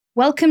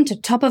Welcome to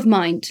Top of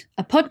Mind,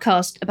 a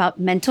podcast about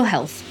mental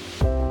health.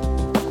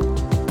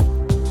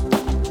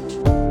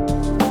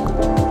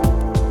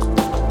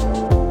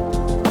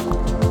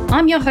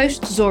 I'm your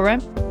host, Zora,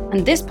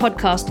 and this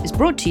podcast is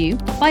brought to you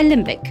by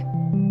Limbic.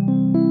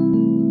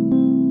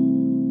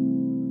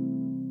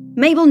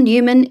 Mabel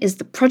Newman is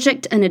the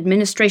project and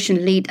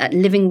administration lead at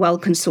Living Well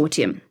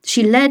Consortium.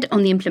 She led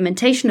on the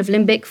implementation of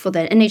Limbic for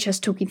their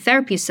NHS Talking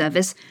Therapies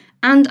service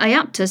and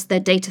IAPTUS,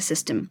 their data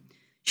system.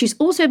 She's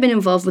also been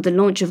involved with the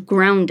launch of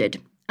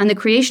Grounded and the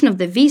creation of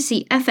the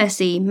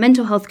VCFSE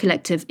Mental Health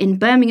Collective in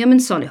Birmingham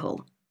and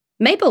Solihull.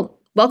 Mabel,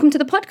 welcome to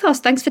the podcast.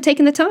 Thanks for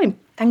taking the time.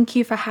 Thank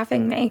you for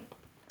having me.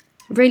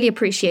 Really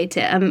appreciate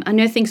it. I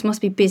know things must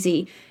be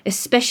busy,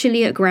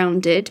 especially at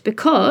Grounded,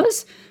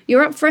 because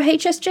you're up for a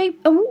HSJ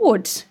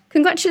award.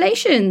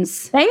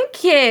 Congratulations.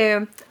 Thank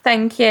you.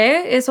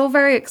 It's all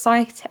very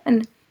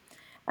exciting.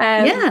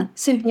 Tell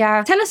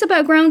us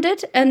about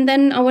Grounded, and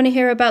then I want to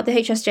hear about the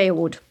HSJ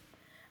award.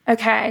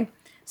 Okay.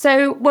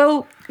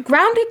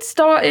 Grounded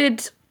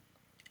started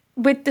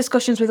with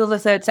discussions with other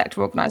third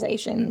sector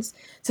organisations.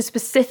 So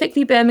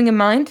specifically Birmingham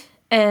Mind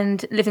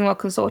and Living Well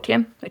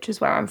Consortium, which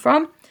is where I'm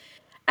from.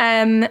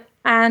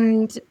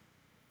 And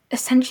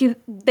essentially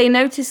they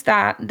noticed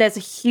that there's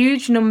a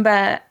huge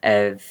number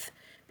of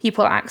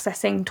people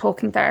accessing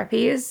talking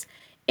therapies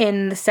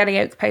in the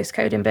Selly Oak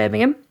postcode in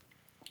Birmingham.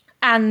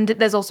 And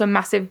there's also a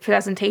massive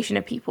presentation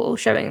of people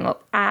showing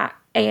up at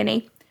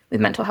A&E with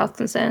mental health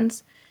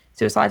concerns,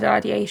 suicidal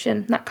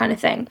ideation, that kind of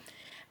thing.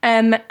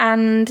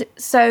 And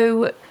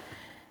so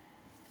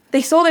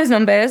they saw those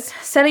numbers.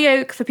 Selly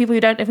Oak, for people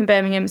who don't live in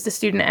Birmingham, is the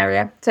student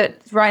area. So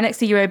it's right next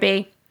to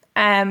UOB.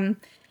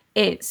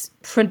 It's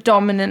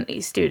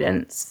predominantly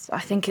students. I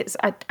think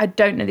I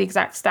don't know the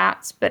exact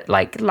stats, but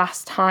like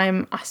last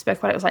time I spoke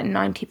about it, was like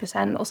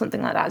 90% or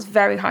something like that. It's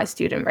very high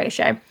student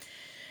ratio.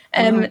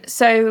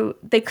 So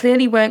they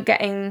clearly weren't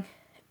getting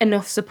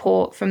enough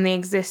support from the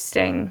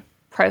existing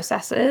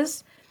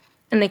processes,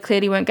 and they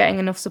clearly weren't getting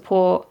enough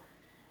support.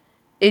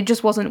 It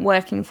just wasn't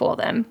working for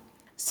them.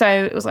 So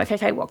it was like,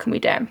 okay, what can we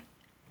do?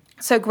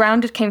 So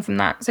Grounded came from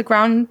that. So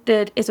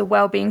Grounded is a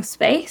wellbeing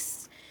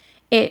space.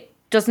 It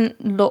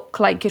doesn't look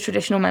like your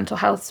traditional mental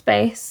health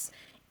space.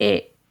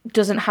 It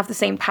doesn't have the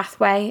same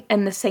pathway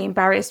and the same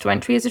barriers to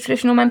entry as a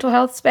traditional mental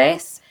health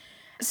space.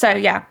 So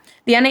yeah,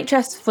 the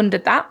NHS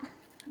funded that.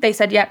 They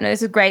said, yep, no,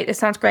 this is great. This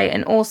sounds great.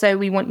 And also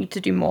we want you to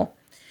do more.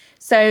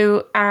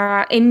 So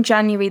in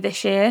January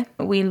this year,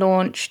 we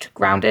launched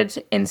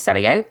Grounded in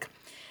Selly Oak.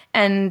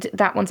 And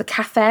that one's a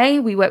cafe.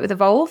 We work with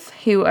Evolve,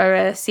 who are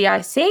a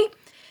CIC.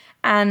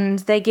 And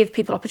they give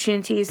people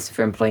opportunities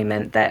for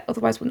employment that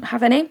otherwise wouldn't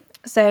have any.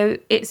 So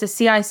it's a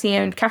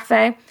CIC-owned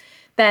cafe.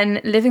 Then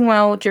Living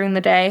Well during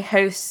the day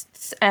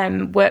hosts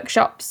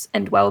workshops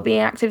and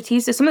wellbeing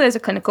activities. So some of those are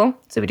clinical.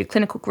 So we do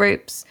clinical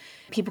groups.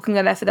 People can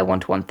go there for their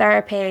one-to-one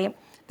therapy,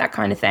 that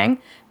kind of thing.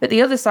 But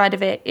the other side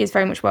of it is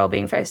very much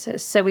wellbeing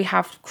focused. So we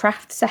have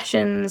craft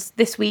sessions.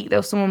 This week there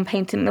was someone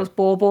painting those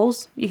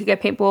baubles. You could go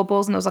paint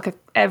baubles, and there was like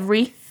a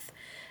wreath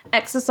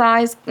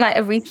exercise, like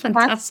a wreath.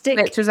 Fantastic.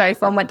 Which was very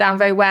fun, went down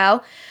very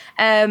well.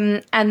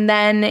 And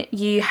then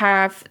you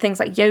have things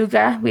like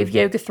yoga. We have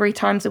yoga 3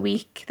 times a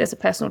week. There's a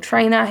personal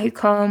trainer who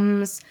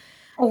comes,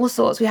 all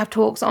sorts. We have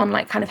talks on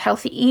like kind of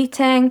healthy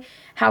eating,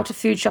 how to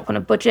food shop on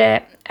a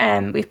budget. We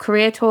have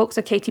career talks.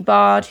 So Katie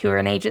Bard, who are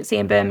an agency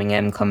in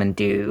Birmingham, come and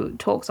do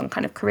talks on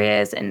kind of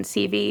careers and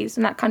CVs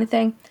and that kind of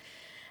thing.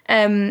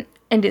 And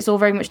it's all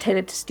very much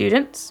tailored to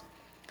students.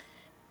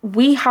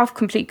 We have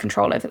complete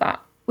control over that,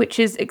 which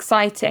is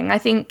exciting. I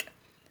think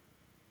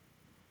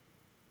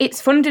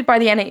it's funded by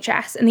the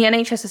NHS, and the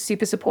NHS is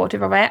super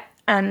supportive of it,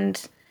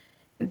 and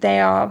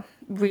they are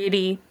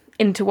really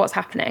into what's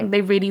happening.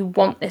 They really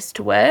want this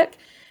to work.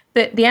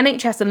 But the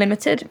NHS are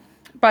limited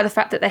by the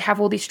fact that they have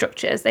all these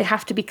structures. They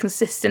have to be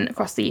consistent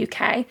across the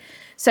UK.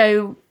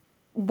 So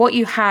what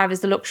you have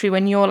is the luxury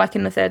when you're like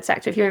in the third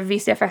sector, if you're a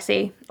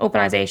VCFSE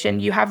organisation,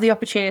 you have the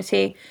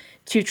opportunity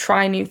to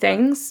try new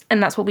things,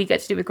 and that's what we get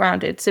to do with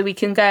Grounded. So we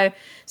can go,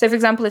 so for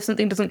example, if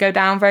something doesn't go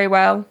down very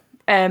well,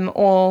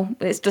 or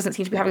it doesn't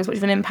seem to be having as much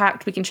of an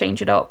impact, we can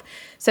change it up.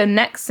 So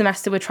next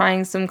semester, we're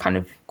trying some kind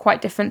of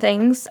quite different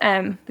things.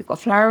 We've got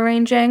flower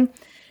arranging,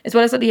 as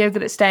well as like the yoga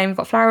that's staying, we've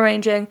got flower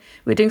arranging.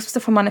 We're doing some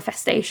stuff on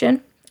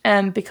manifestation,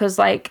 because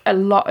like a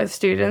lot of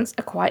students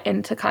are quite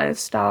into kind of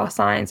star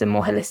signs and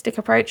more holistic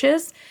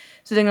approaches.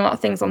 So doing a lot of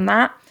things on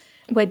that.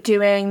 We're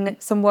doing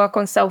some work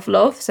on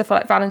self-love. So for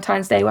like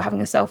Valentine's Day, we're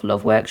having a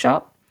self-love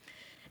workshop.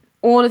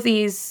 All of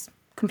these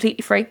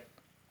completely free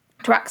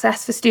to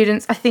access for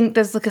students. I think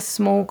there's like a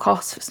small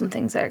cost for some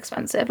things that are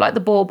expensive, like the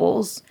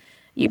baubles.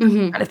 You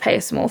kind of pay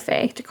a small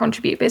fee to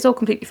contribute, but it's all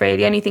completely free.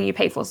 The only thing you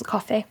pay for is the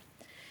coffee.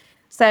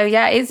 So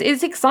yeah,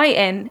 it's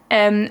exciting.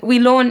 We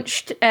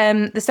launched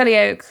the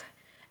Selly Oak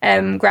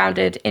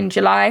Grounded in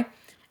July,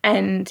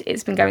 and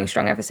it's been going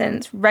strong ever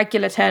since.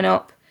 Regular turn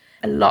up.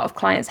 A lot of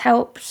clients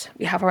helped.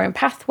 We have our own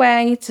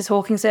pathway to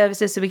talking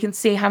services, so we can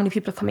see how many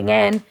people are coming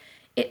in.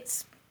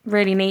 It's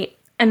really neat.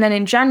 And then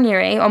in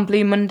January, on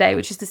Blue Monday,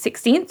 which is the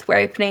 16th, we're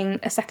opening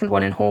a second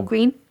one in Hall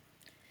Green.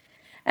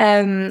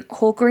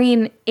 Hall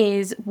Green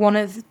is one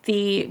of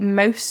the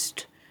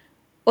most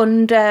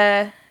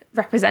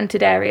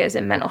underrepresented areas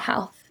in mental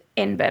health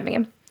in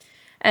Birmingham.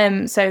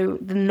 So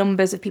the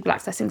numbers of people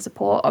accessing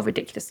support are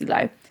ridiculously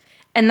low.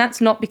 And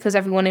that's not because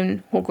everyone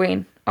in Hall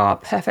Green are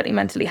perfectly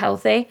mentally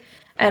healthy.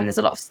 There's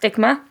a lot of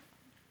stigma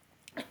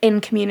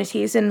in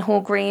communities in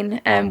Hall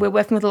Green. We're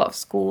working with a lot of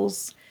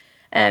schools.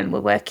 We're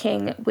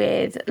working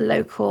with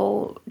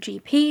local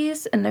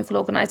GPs and local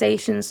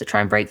organisations to try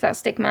and break that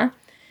stigma.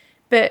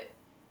 But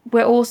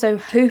we're also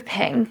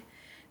hoping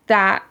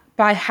that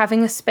by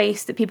having a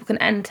space that people can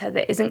enter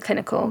that isn't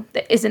clinical,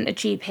 that isn't a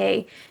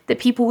GP, that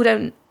people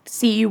don't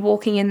see you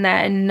walking in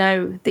there and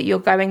know that you're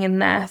going in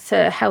there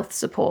for health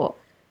support,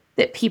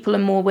 that people are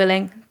more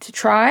willing to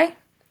try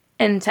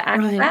and to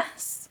access.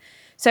 Right.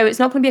 So it's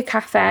not going to be a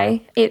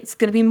cafe. It's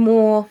going to be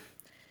more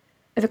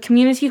of a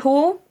community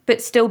hall,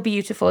 but still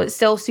beautiful. It's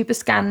still super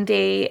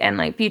Scandi and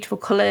like beautiful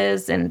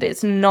colours, and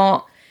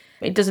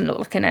it doesn't look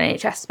like an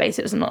NHS space.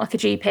 It doesn't look like a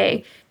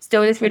GP.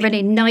 Still is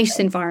really nice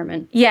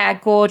environment. Yeah,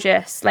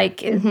 gorgeous.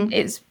 Like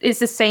it's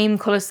the same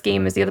colour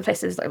scheme as the other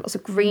places, like lots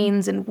of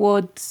greens and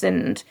woods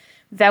and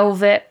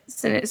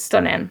velvets, and it's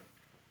stunning.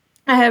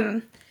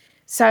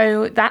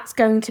 So that's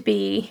going to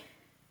be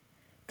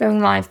going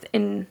live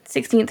in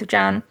 16th of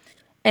Jan,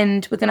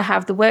 and we're going to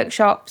have the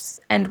workshops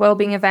and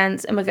wellbeing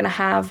events, and we're going to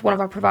have one of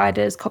our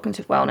providers,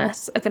 Cognitive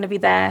Wellness, are going to be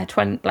there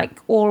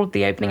all of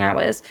the opening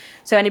hours.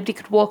 So anybody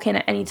could walk in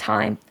at any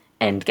time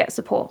and get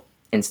support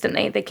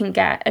instantly. They can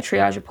get a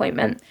triage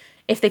appointment.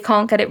 If they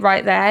can't get it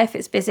right there, if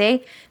it's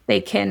busy,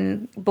 they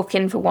can book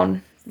in for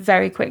one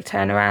very quick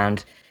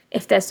turnaround.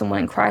 If there's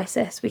someone in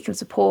crisis, we can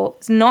support.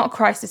 It's not a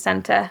crisis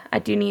centre. I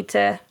do need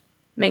to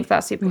make that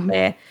super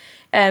clear.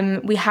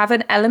 We have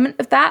an element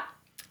of that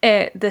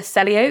at the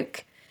Selly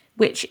Oak,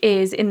 which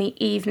is in the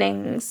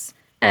evenings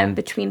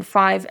between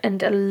 5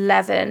 and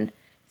 11,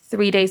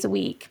 3 days a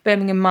week.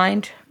 Birmingham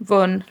Mind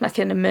run like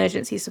an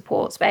emergency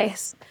support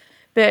space.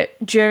 But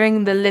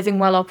during the Living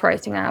Well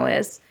operating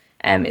hours,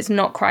 it's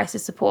not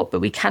crisis support, but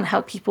we can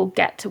help people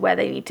get to where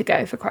they need to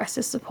go for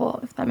crisis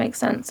support, if that makes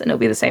sense. And it'll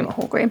be the same at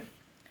Hall Green.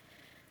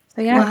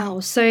 So, yeah. Wow.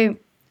 So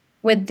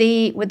with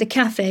the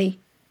cafe,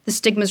 the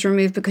stigma's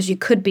removed because you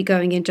could be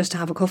going in just to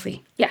have a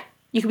coffee. Yeah.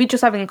 You could be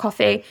just having a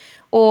coffee,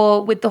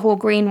 or with the Hall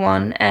Green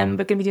one, we're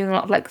going to be doing a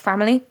lot of like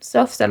family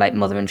stuff. So like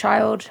mother and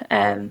child,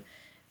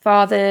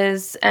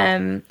 fathers,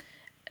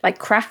 like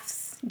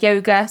crafts,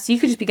 yoga. So you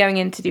could just be going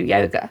in to do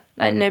yoga.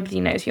 Like nobody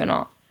knows you're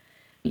not.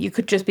 You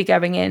could just be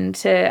going in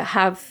to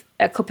have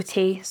a cup of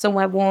tea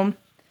somewhere warm.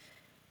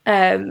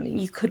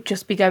 You could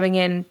just be going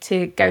in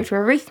to go to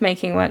a wreath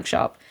making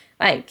workshop.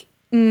 Like,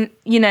 so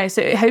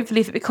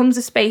hopefully if it becomes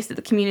a space that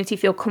the community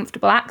feel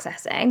comfortable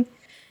accessing,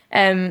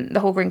 the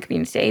Hall Green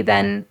community,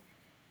 then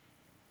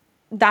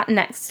that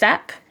next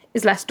step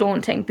is less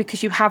daunting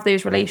because you have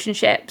those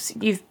relationships.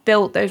 You've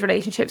built those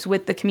relationships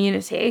with the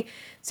community.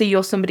 So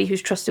you're somebody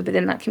who's trusted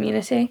within that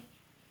community.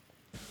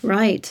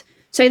 Right.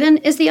 So then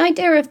is the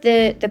idea of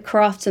the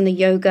crafts and the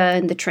yoga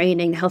and the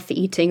training, healthy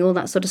eating, all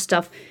that sort of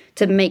stuff,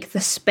 to make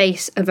the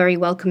space a very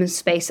welcoming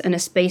space and a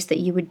space that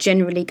you would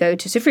generally go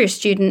to? So if you're a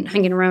student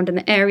hanging around in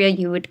an area,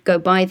 you would go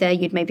by there,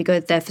 you'd maybe go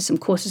there for some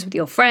courses with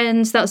your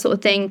friends, that sort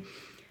of thing.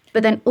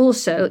 But then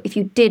also, if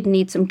you did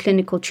need some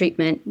clinical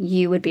treatment,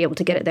 you would be able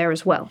to get it there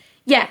as well.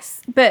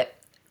 Yes, but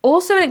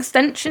also an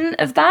extension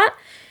of that,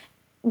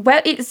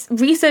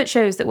 research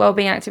shows that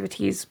wellbeing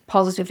activities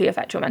positively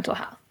affect your mental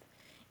health.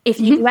 If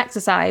you do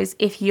exercise,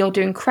 if you're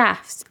doing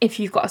crafts, if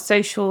you've got a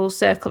social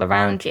circle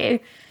around you,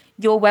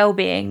 your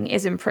well-being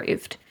is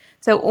improved.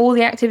 So all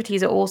the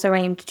activities are also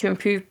aimed to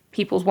improve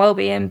people's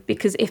well-being,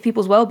 because if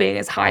people's well-being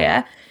is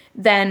higher,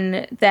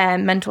 then their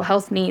mental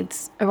health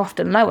needs are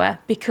often lower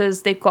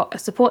because they've got a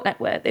support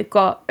network, they've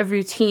got a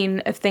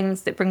routine of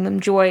things that bring them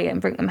joy and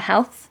bring them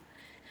health.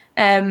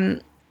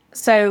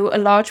 So a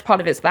large part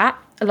of it is that.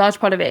 A large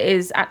part of it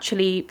is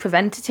actually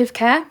preventative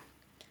care.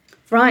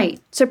 Right.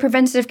 So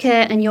preventative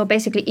care, and you're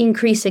basically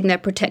increasing their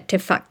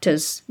protective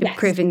factors,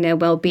 improving their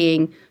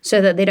well-being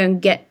so that they don't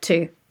get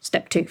to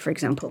step 2, for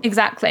example.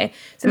 Exactly.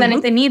 So then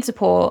if they need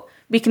support,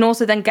 we can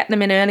also then get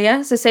them in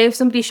earlier. So say if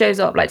somebody shows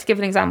up, like to give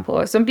an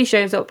example, if somebody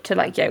shows up to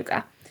like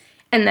yoga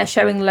and they're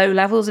showing low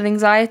levels of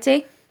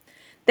anxiety,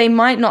 they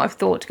might not have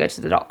thought to go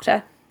to the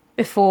doctor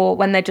before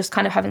when they're just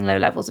kind of having low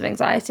levels of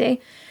anxiety.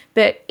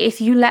 But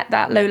if you let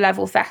that low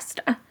level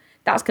fester,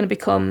 that's going to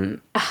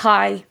become a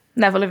high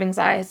level of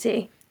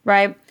anxiety,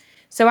 right?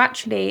 So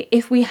actually,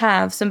 if we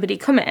have somebody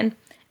come in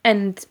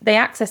and they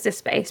access this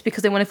space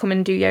because they want to come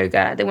and do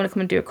yoga, they want to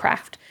come and do a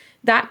craft,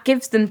 that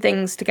gives them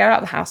things to go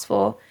out of the house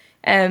for,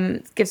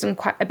 gives them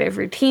quite a bit of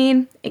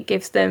routine. It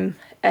gives them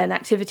an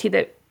activity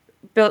that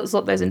builds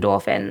up those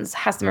endorphins,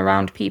 has them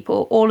around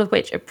people, all of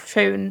which are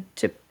shown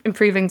to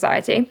improve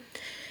anxiety.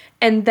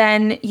 And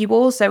then you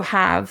also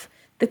have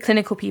the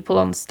clinical people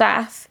on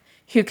staff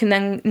who can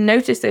then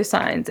notice those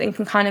signs and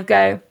can kind of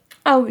go,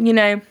 oh,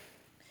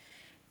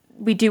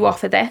 we do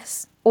offer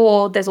this.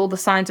 Or there's all the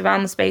signs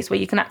around the space where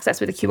you can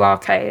access with a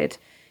QR code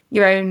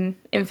your own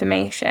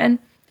information.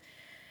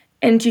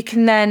 And you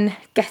can then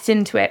get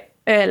into it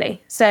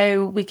early.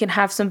 So we can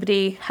have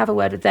somebody have a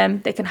word with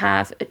them. They can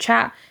have a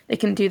chat. They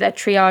can do their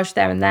triage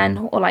there and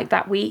then, or like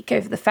that week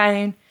over the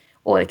phone,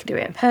 or they can do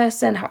it in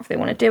person, however they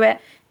want to do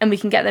it. And we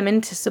can get them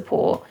into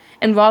support.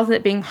 And rather than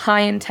it being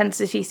high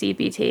intensity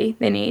CBT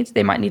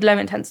they might need low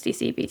intensity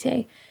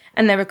CBT.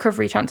 And their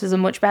recovery chances are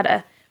much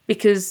better,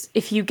 because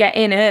if you get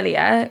in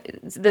earlier,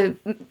 the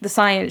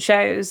science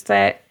shows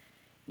that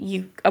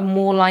you are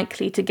more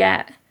likely to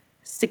get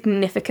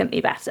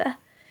significantly better.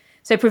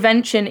 So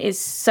prevention is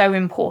so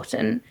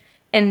important.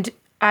 And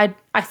I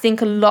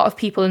think a lot of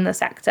people in the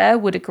sector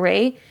would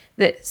agree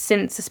that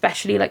since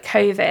especially like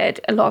COVID,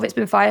 a lot of it's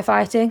been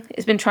firefighting.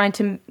 It's been trying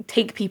to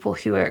take people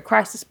who are at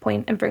crisis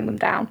point and bring them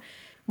down.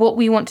 What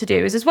we want to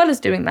do is, as well as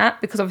doing that,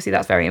 because obviously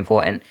that's very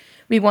important,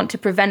 we want to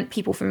prevent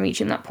people from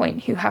reaching that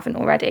point who haven't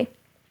already.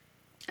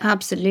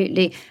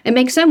 Absolutely. It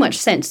makes so much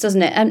sense,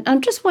 doesn't it? And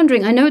I'm just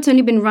wondering, I know it's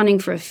only been running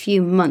for a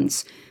few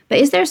months, but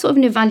is there sort of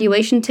an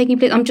evaluation taking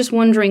place? I'm just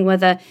wondering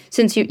whether,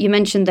 since you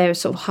mentioned there are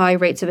sort of high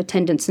rates of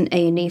attendance in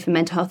A&E for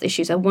mental health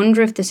issues, I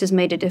wonder if this has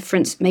made a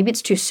difference. Maybe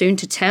it's too soon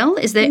to tell.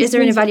 Is there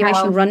an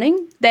evaluation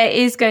running? There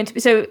is going to be.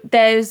 So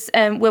there's,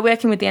 we're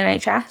working with the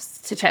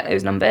NHS to check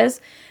those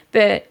numbers,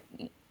 but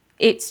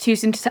it's too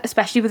soon to,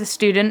 especially with the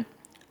student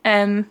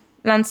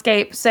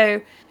landscape.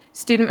 So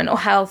student mental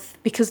health,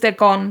 because they're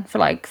gone for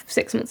like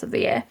 6 months of the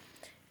year,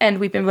 and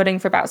we've been running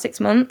for about 6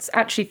 months.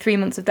 Actually, 3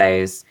 months of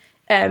those,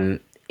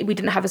 we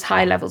didn't have as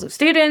high levels of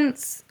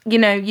students. You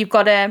know, you've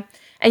got to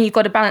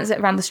balance it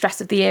around the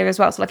stress of the year as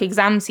well. So like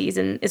exam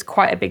season is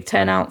quite a big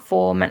turnout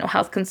for mental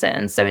health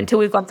concerns. So until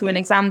we've gone through an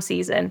exam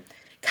season,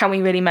 can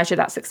we really measure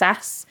that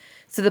success?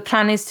 So the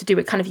plan is to do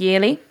it kind of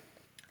yearly,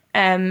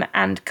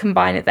 and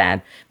combine it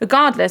then.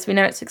 Regardless, we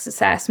know it's a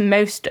success.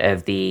 Most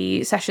of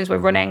the sessions we're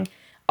running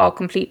are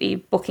completely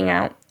booking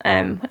out,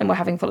 and we're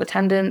having full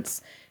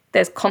attendance.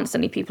 There's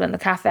constantly people in the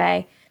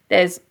cafe.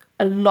 There's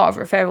a lot of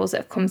referrals that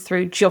have come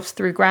through just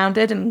through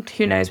Grounded, and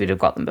who knows, we'd have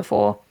got them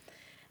before.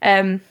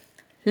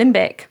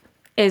 Limbic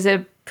is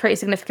a pretty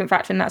significant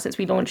factor in that since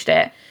we launched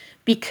it,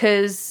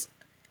 because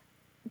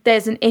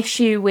there's an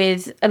issue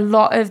with a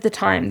lot of the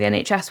time the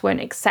NHS won't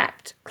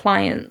accept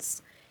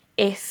clients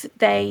if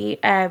they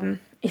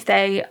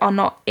are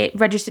not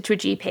registered to a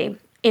GP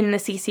in the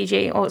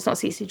CCG, or it's not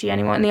CCG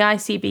anymore, in the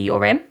ICB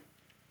you're in.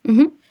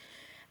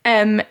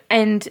 Mm-hmm.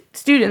 And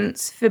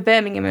students for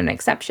Birmingham are an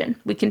exception.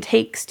 We can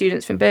take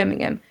students from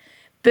Birmingham,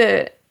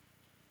 but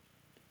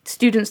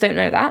students don't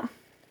know that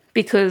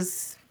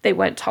because they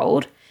weren't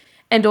told.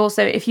 And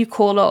also, if you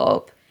call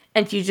up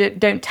and you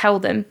don't tell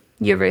them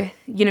you're a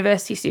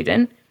university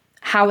student,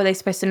 how are they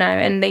supposed to know?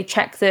 And they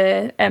check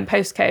the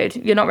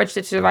postcode. You're not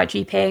registered to the right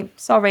GP.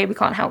 Sorry, we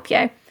can't help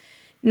you.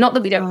 Not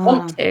that we don't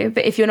want to,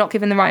 but if you're not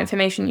given the right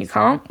information, you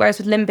can't. Whereas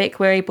with Limbic,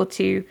 we're able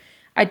to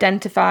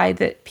identify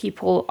that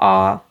people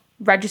are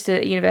registered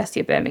at the University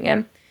of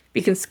Birmingham.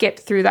 We can skip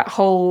through that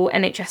whole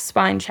NHS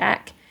spine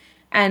check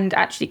and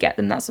actually get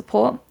them that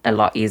support a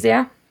lot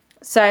easier.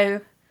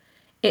 So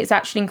it's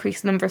actually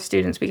increased the number of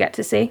students we get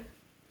to see.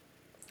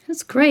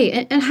 That's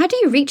great. And how do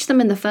you reach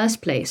them in the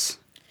first place?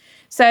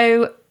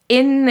 So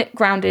in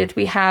Grounded,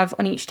 we have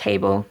on each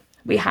table,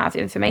 we have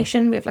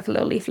information. We have like a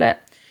little leaflet.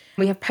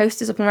 We have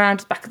posters up and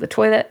around the back of the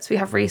toilets. We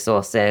have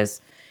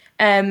resources.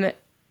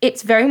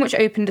 It's very much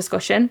open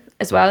discussion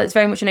as well. It's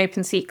very much an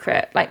open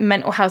secret. Like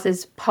mental health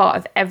is part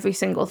of every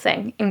single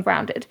thing in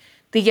Grounded.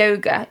 The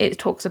yoga, it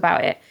talks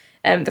about it.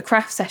 The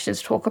craft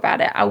sessions talk about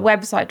it. Our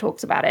website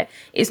talks about it.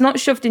 It's not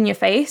shoved in your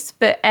face,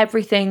 but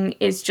everything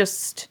is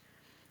just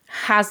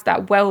has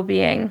that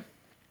well-being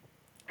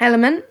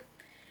element.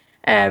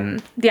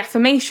 The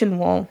affirmation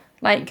wall,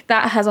 like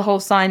that has a whole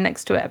sign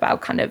next to it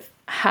about kind of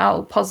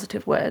how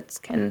positive words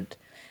can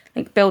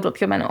like build up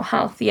your mental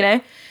health, you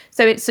know?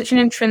 So it's such an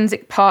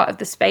intrinsic part of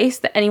the space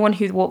that anyone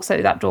who walks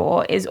through that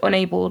door is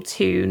unable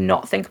to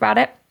not think about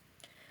it.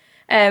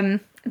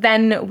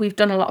 Then we've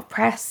done a lot of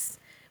press.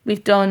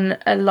 We've done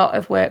a lot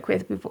of work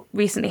we've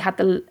recently had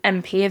the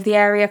MP of the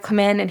area come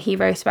in and he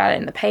wrote about it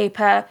in the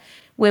paper.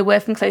 We're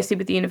working closely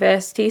with the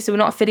university. So we're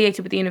not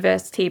affiliated with the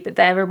university, but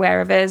they're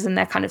aware of us and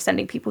they're kind of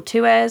sending people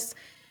to us.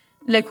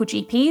 Local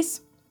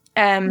GPs.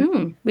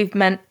 We've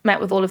met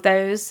with all of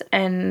those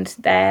and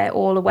they're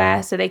all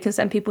aware, so they can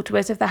send people to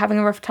us if they're having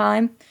a rough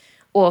time,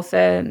 or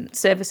for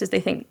services they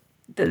think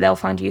that they'll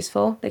find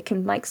useful, they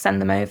can like send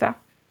them over.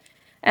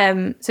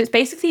 So it's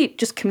basically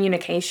just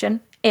communication.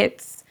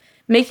 It's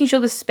making sure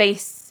the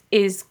space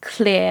is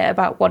clear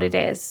about what it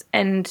is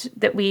and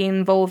that we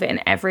involve it in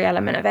every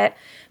element of it,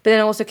 but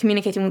then also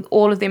communicating with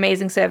all of the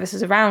amazing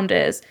services around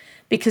us,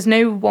 because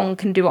no one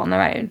can do it on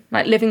their own.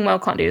 Like Living Well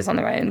can't do this on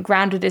their own.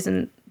 Grounded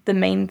isn't the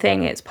main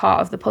thing, it's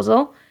part of the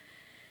puzzle.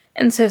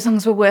 And so as long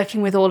as we're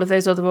working with all of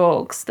those other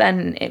orgs,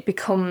 then it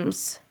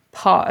becomes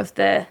part of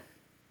the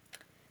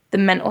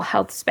mental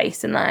health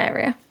space in that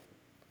area.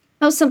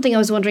 That was something I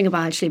was wondering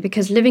about, actually,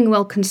 because Living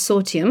Well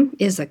Consortium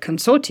is a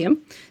consortium.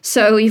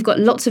 So you've got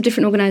lots of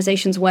different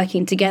organizations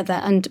working together.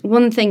 And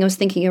one thing I was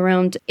thinking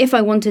around, if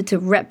I wanted to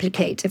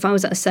replicate, if I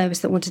was at a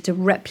service that wanted to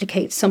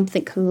replicate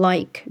something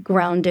like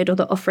Grounded or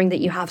the offering that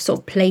you have,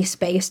 sort of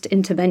place-based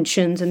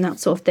interventions and that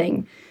sort of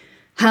thing,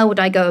 how would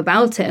I go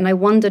about it? And I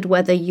wondered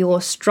whether your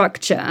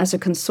structure as a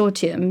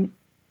consortium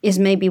is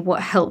maybe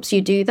what helps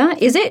you do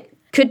that. Is it?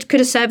 Could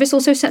a service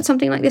also set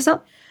something like this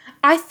up?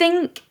 I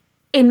think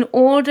in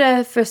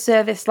order for a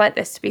service like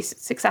this to be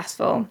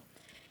successful,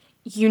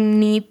 you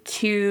need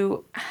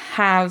to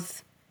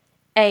have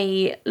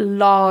a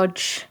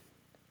large,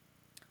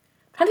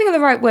 I'm trying to think of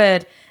the right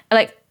word,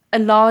 like a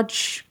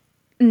large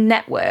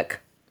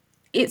network.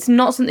 It's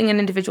not something an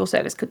individual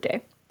service could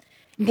do.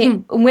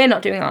 We're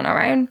not doing it on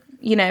our own.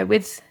 You know,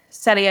 with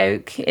Selly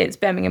Oak, it's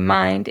Birmingham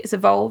Mind, it's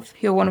Evolve,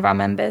 who are one of our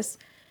members.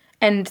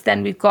 And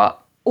then we've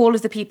got all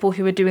of the people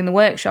who are doing the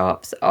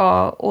workshops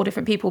are all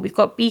different people. We've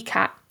got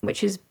BCAT,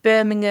 which is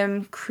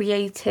Birmingham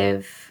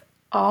Creative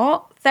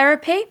Art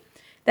Therapy.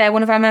 They're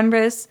one of our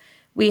members.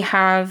 We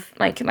have,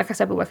 like I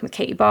said, we're working with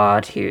Katie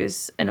Bard,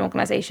 who's an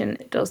organisation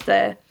that does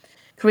the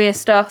career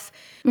stuff.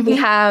 We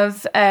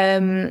have,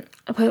 we're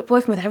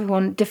working with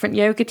everyone, different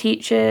yoga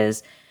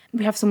teachers.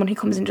 We have someone who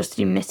comes in just to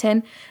do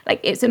knitting. Like,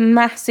 it's a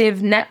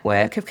massive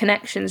network of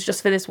connections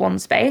just for this one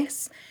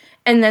space.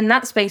 And then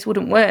that space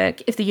wouldn't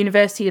work if the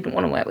university didn't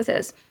want to work with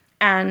us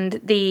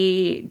and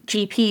the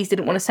GPs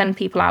didn't want to send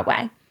people our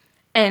way.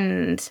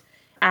 And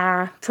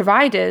our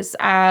providers,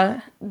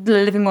 the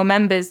Living Well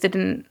members,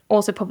 didn't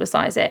also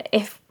publicise it.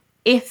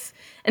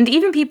 And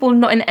even people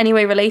not in any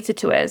way related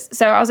to us.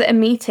 So I was at a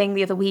meeting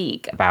the other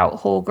week about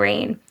Hall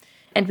Green,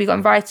 and we got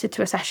invited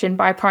to a session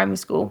by a primary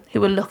school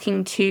who were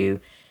looking to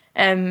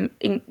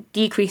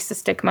decrease the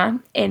stigma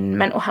in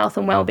mental health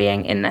and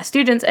wellbeing in their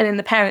students and in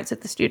the parents of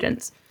the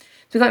students.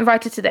 So we got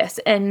invited to this,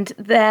 and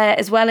there,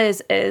 as well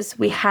as us,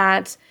 we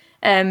had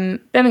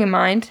Birmingham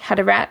Mind had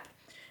a rep.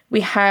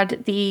 We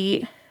had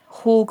the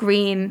Hall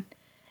Green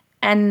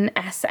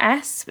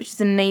NSS, which is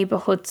the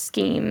neighbourhood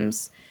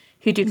schemes,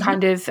 who do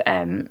kind of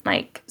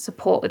like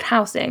supported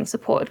housing,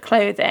 supported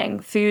clothing,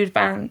 food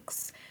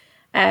banks.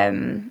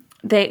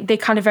 They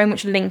kind of very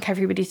much link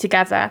everybody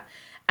together.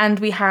 And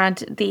we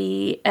had an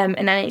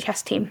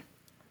NHS team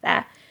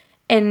there,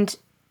 and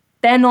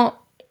they're not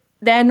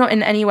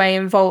in any way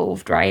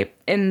involved, right,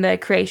 in the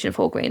creation of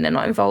Hall Green. They're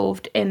not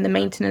involved in the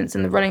maintenance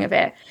and the running of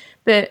it,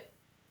 but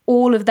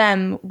all of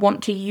them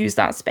want to use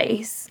that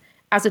space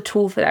as a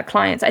tool for their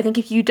clients. I think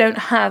if you don't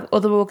have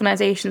other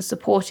organisations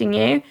supporting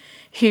you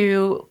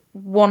who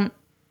want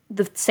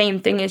the same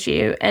thing as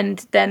you,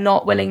 and they're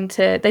not willing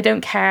to, they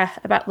don't care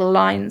about the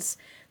lines,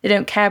 they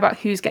don't care about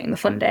who's getting the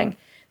funding,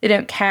 they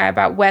don't care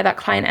about where that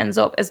client ends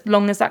up, as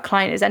long as that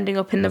client is ending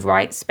up in the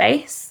right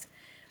space.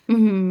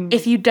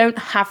 If you don't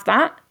have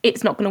that,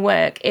 it's not going to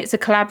work. It's a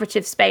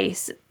collaborative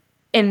space,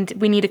 and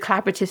we need a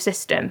collaborative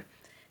system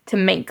to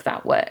make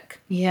that work.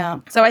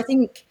 Yeah. So I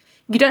think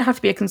you don't have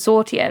to be a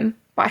consortium,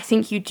 but I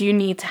think you do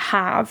need to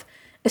have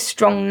a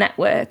strong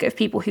network of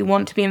people who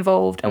want to be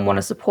involved and want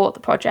to support the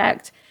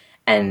project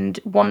and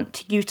want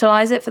to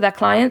utilise it for their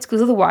clients,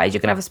 because otherwise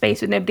you're going to have a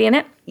space with nobody in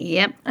it.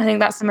 Yep. I think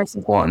that's the most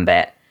important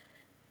bit.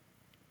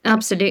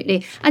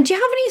 Absolutely. And do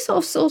you have any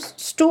sort of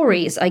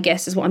stories, I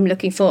guess, is what I'm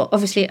looking for,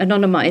 obviously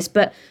anonymised,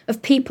 but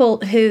of people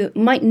who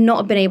might not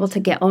have been able to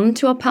get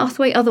onto a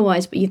pathway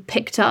otherwise, but you've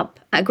picked up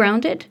at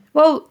Grounded?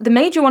 Well, the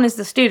major one is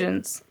the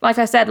students. Like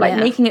I said,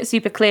 making it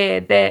super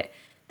clear that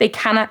they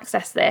can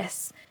access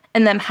this,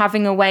 and them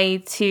having a way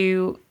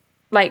to,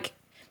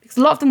 because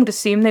a lot of them would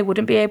assume they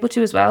wouldn't be able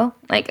to as well.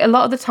 Like, a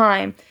lot of the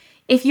time,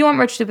 if you aren't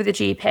registered with a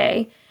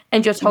GP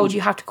and you're told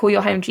you have to call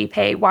your home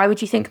GP, why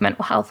would you think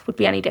mental health would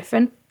be any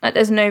different? Like,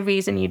 there's no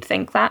reason you'd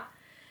think that.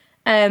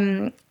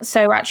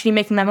 So actually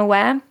making them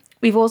aware.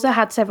 We've also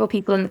had several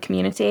people in the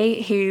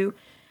community who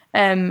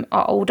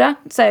are older.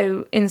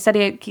 So in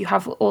Selly Oak, you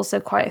have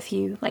also quite a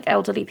few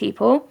elderly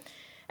people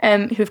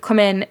who have come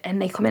in, and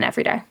they come in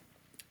every day.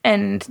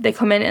 And they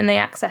come in and they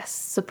access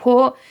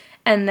support,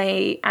 and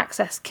they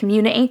access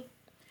community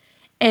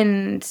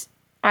and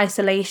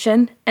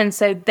isolation. And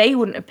so they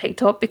wouldn't have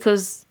picked up,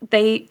 because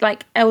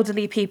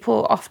elderly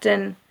people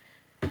often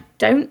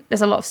don't.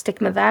 There's a lot of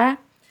stigma there.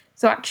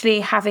 So actually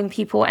having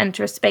people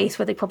enter a space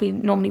where they probably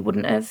normally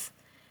wouldn't have,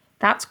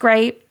 that's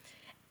great.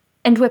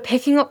 And we're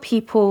picking up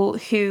people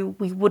who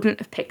we wouldn't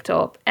have picked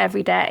up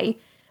every day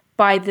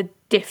by the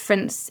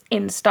difference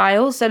in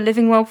style. So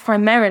Living Well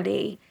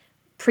primarily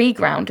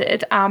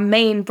pre-Grounded, our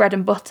main bread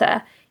and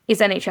butter is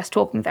NHS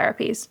talking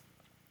therapies.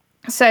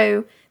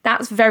 So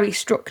that's very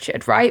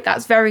structured, right?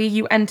 That's very,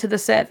 you enter the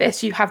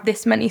service, you have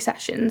this many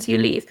sessions, you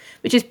leave,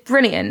 which is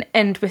brilliant,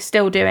 and we're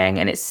still doing,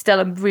 and it's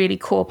still a really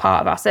core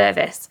part of our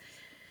service.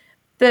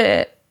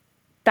 But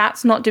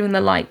that's not doing the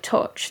light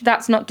touch.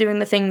 That's not doing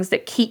the things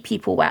that keep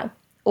people well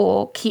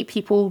or keep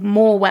people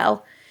more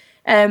well.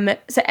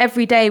 So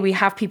every day we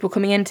have people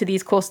coming into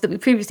these courses that we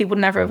previously would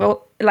never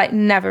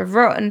have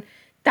run.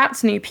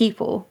 That's new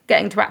people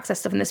getting to access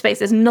stuff in the space.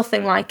 There's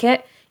nothing like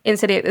it in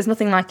Selly Oak. There's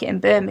nothing like it in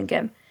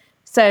Birmingham.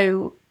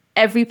 So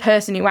every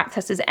person who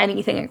accesses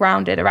anything at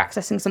Grounded are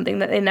accessing something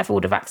that they never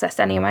would have accessed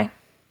anyway.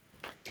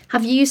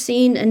 Have you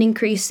seen an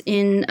increase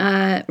in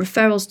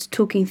referrals to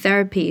talking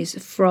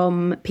therapies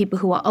from people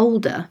who are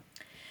older?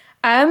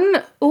 I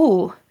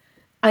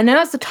know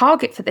that's the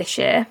target for this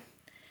year.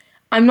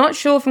 I'm not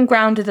sure from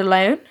Grounded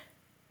alone.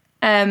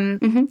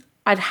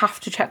 I'd have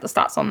to check the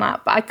stats on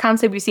that, but I can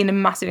say we've seen a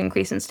massive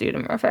increase in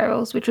student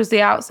referrals, which was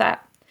the outset,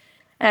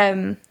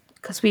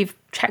 because we've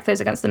checked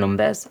those against the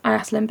numbers. I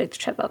asked Limbic to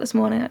check that this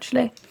morning,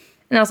 actually,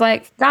 and I was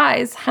like,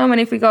 guys, how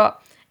many have we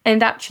got?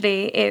 And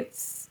actually,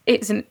 it's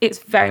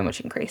very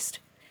much increased.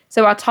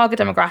 So our target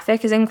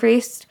demographic has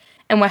increased,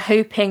 and we're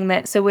hoping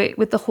that,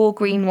 with the Hall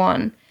Green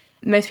one,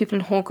 most people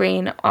in Hall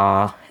Green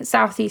are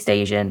Southeast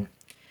Asian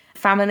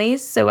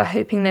families, so we're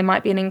hoping there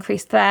might be an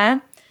increase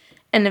there.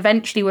 And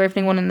eventually we're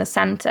opening one in the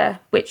centre,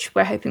 which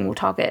we're hoping will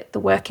target the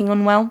working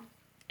unwell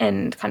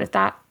and kind of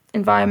that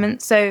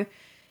environment. So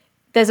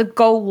there's a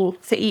goal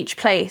for each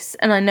place,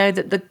 and I know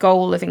that the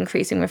goal of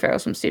increasing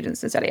referrals from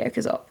students in Selly Oak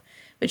is up,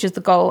 which is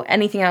the goal.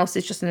 Anything else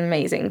is just an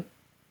amazing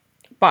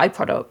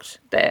byproduct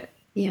that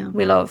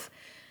we love.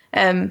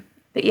 But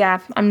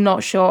yeah, I'm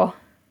not sure.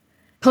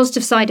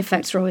 Positive side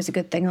effects are always a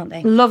good thing, aren't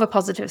they? Love a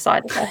positive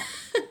side effect.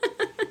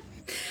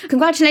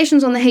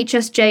 Congratulations on the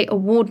HSJ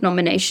Award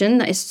nomination.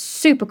 That is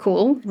super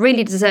cool.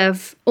 Really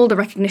deserve all the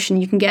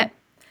recognition you can get.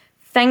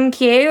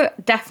 Thank you.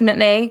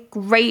 Definitely.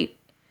 Great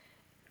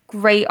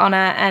honour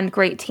and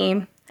great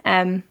team.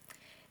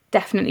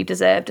 Definitely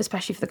deserved,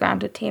 especially for the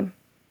Grounded team.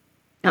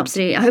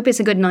 Absolutely. I hope it's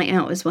a good night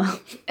out as well.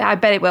 I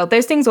bet it will.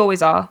 Those things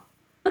always are.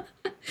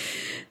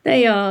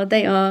 They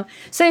are.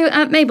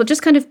 So, Mabel,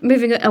 just kind of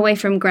moving away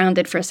from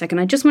Grounded for a second,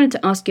 I just wanted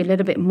to ask you a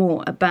little bit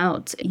more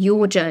about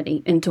your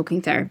journey in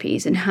talking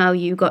therapies and how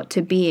you got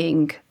to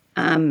being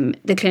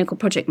the clinical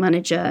project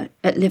manager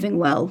at Living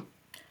Well.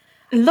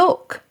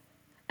 Look,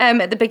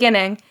 at the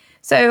beginning.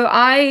 So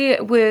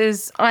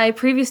I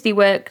previously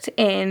worked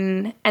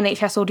in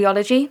NHS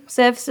audiology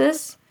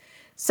services.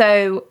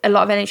 So a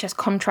lot of NHS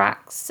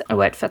contracts, I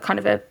worked for kind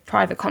of a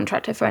private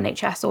contractor for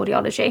NHS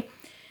audiology.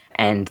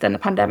 And then the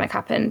pandemic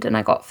happened and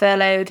I got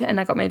furloughed and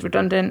I got made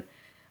redundant.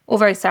 All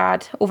very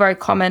sad, all very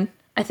common,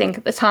 I think,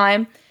 at the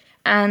time.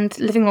 And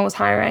Living Well was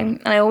hiring.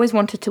 And I always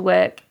wanted to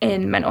work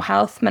in mental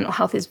health. Mental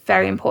health is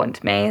very important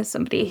to me as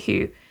somebody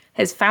who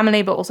has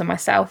family, but also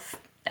myself.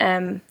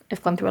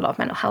 I've gone through a lot of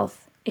mental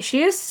health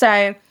issues.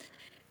 So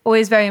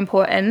always very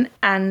important.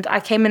 And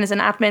I came in as an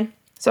admin.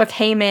 So I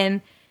came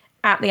in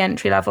at the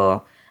entry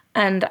level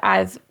and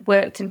I've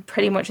worked in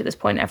pretty much at this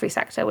point every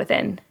sector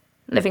within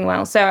Living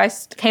Well. So I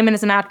came in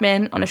as an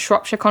admin on a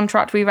Shropshire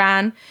contract we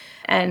ran,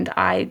 and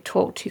I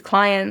talked to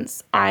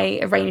clients. I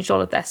arranged all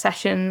of their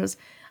sessions.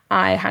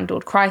 I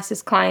handled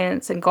crisis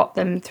clients and got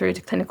them through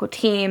to clinical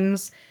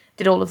teams,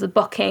 did all of the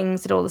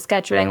bookings, did all the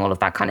scheduling, all of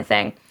that kind of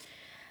thing.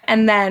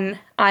 And then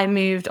I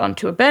moved on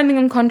to a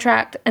Birmingham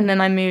contract, and then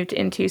I moved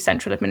into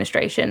central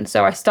administration.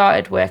 So I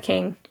started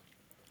working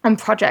on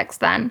projects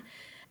then,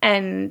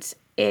 and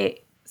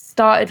it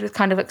started with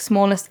kind of like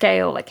smaller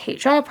scale, like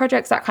HR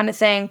projects, that kind of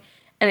thing.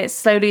 And it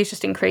slowly has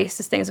just increased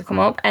as things have come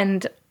up.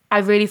 And I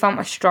really found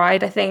my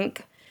stride, I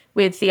think,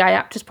 with the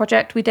IAPTIS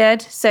project we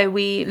did. So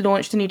we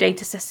launched a new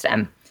data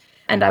system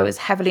and I was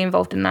heavily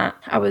involved in that.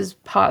 I was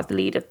part of the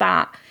lead of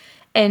that.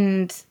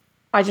 And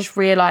I just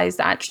realised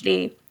that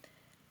actually,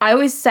 I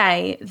always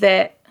say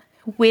that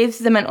with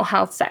the mental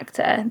health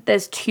sector,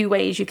 there's two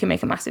ways you can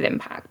make a massive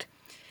impact.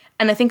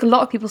 And I think a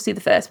lot of people see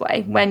the first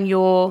way when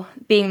you're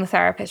being the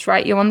therapist,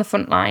 right? You're on the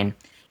front line,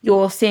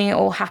 you're seeing it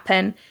all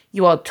happen,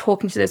 you are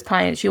talking to those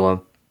clients, you're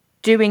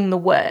doing the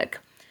work.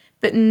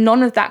 But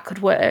none of that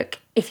could work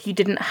if you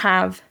didn't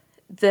have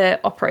the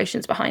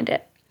operations behind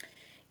it.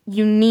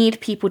 You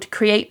need people to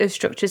create those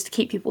structures to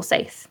keep people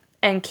safe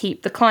and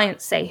keep the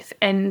clients safe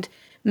and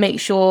make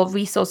sure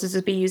resources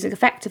are being used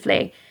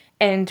effectively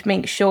and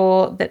make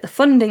sure that the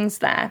funding's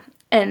there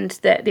and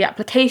that the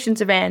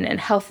applications are in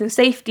and health and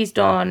safety's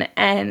done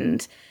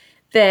and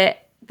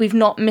that we've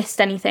not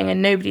missed anything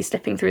and nobody's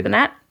slipping through the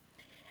net.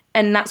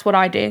 And that's what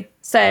I do.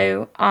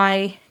 So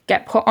I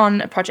get put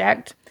on a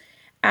project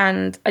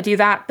and I do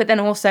that, but then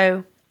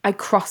also I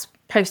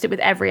cross-post it with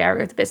every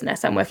area of the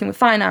business. I'm working with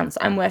finance,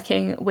 I'm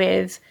working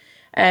with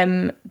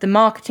the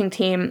marketing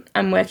team,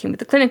 I'm working with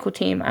the clinical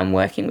team, I'm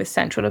working with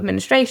central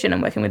administration,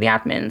 I'm working with the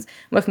admins,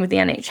 I'm working with the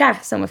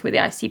NHS, I'm working with the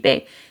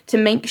ICB to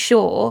make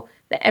sure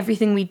that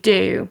everything we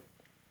do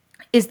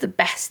is the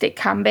best it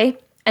can be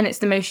and it's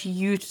the most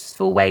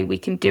useful way we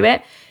can do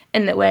it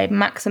and that we're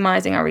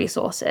maximising our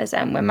resources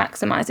and we're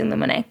maximising the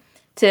money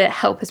to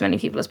help as many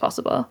people as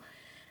possible.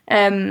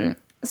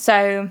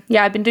 So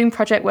yeah, I've been doing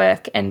project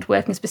work and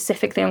working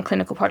specifically on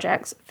clinical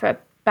projects for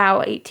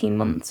about 18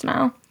 months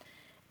now.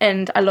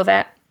 And I love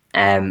it.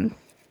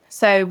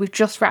 So we've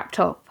just wrapped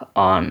up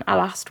on our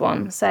last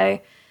one. So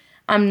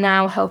I'm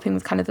now helping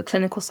with kind of the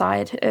clinical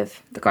side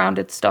of the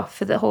Grounded stuff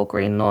for the Hall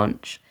Green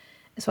launch,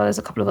 as well as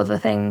a couple of other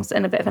things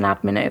and a bit of an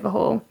admin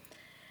overhaul.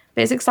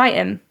 But it's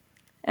exciting.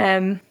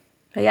 But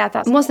yeah,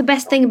 that's... And what's the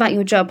best thing about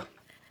your job?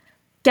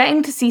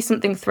 Getting to see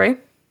something through.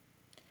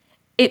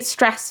 it's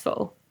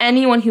stressful.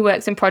 Anyone who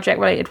works in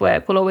project-related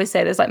work will always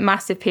say there's like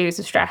massive periods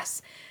of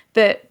stress.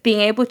 But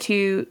being able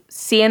to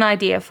see an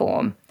idea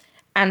form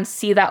and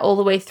see that all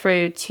the way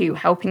through to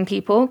helping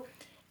people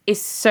is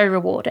so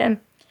rewarding.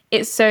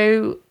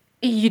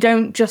 You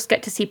don't just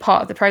get to see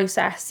part of the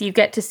process, you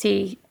get to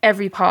see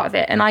every part of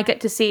it. And I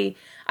don't see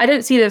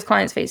those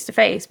clients face to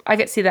face, I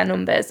get to see their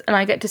numbers, and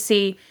I get to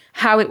see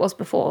how it was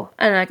before,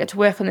 and I get to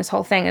work on this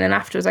whole thing. And then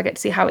afterwards, I get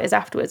to see how it is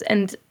afterwards.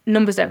 And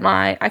numbers don't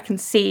lie. I can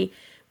see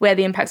where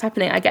the impact's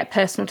happening. I get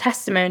personal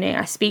testimony.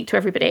 I speak to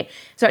everybody.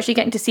 So actually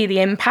getting to see the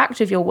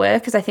impact of your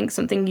work is, I think,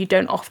 something you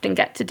don't often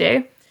get to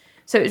do.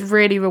 So it's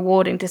really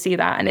rewarding to see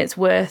that, and it's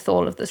worth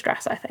all of the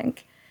stress, I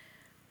think.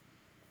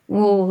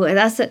 Oh,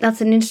 that's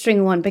an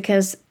interesting one,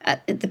 because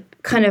at the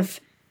kind of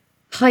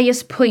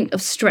highest point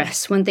of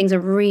stress, when things are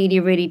really,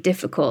 really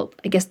difficult,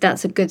 I guess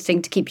that's a good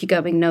thing to keep you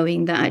going,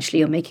 knowing that actually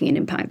you're making an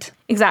impact.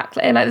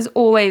 Exactly. Like, there's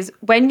always,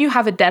 when you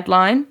have a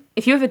deadline,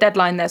 if you have a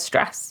deadline, there's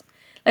stress.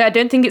 Like, I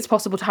don't think it's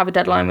possible to have a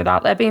deadline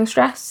without there being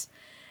stress.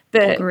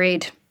 But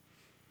agreed.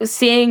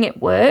 Seeing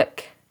it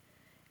work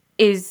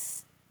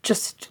is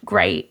just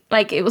great.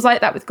 Like, it was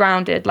like that with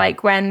Grounded.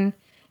 Like, when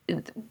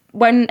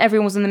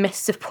everyone was in the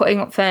midst of putting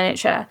up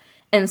furniture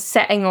and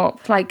setting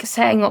up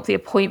the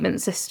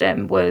appointment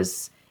system,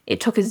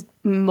 it took us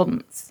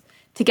months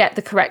to get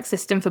the correct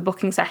system for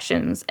booking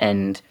sessions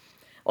and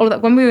all of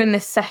that. When we were in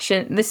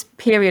this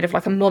period of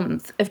like a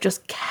month of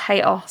just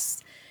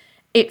chaos,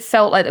 it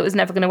felt like it was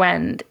never going to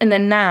end. And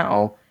then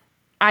now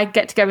I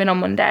get to go in on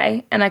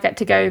Monday and I get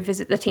to go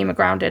visit the team at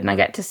Grounded, and I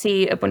get to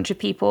see a bunch of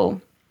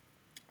people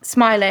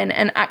smiling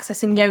and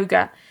accessing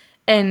yoga,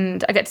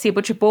 and I get to see a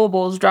bunch of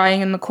baubles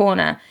drying in the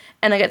corner,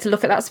 and I get to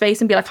look at that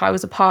space and be like, I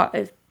was a part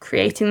of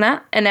creating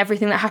that, and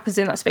everything that happens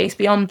in that space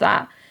beyond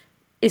that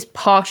is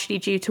partially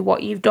due to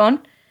what you've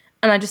done.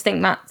 And I just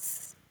think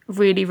that's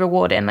really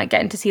rewarding. Like,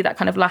 getting to see that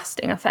kind of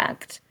lasting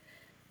effect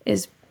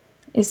is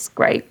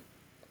great.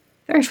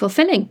 Very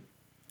fulfilling.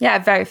 Yeah,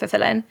 very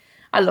fulfilling.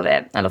 I love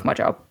it. I love my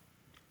job.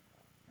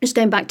 Just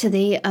going back to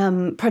the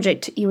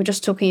project you were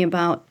just talking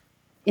about,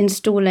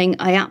 installing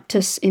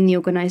IAPTUS in the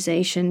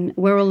organisation.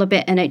 We're all a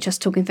bit NHS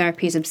Talking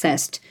Therapies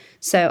obsessed.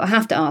 So I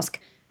have to ask,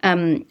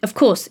 of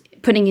course,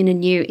 putting in a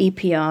new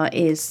EPR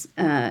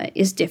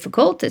is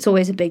difficult. It's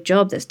always a big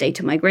job. There's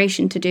data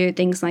migration to do,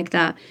 things like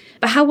that.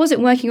 But how was it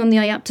working on the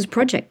IAPTUS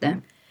project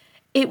there?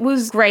 It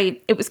was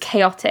great. It was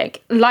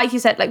chaotic. Like you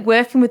said, like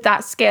working with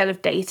that scale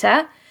of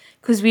data,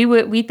 because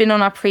we'd been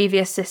on our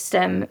previous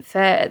system for,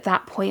 at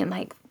that point,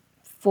 like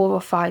 4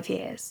 or 5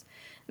 years.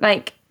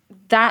 Like,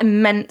 that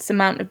immense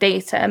amount of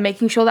data, and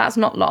making sure that's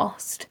not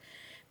lost,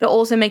 but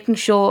also making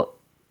sure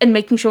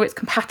it's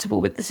compatible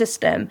with the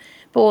system,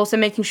 but also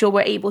making sure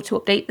we're able to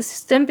update the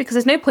system, because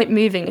there's no point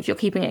moving if you're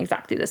keeping it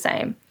exactly the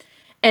same.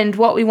 And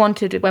what we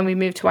wanted when we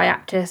moved to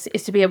IAPTUS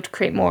is to be able to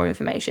create more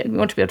information. We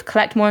wanted to be able to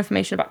collect more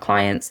information about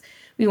clients.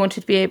 We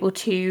wanted to be able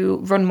to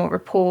run more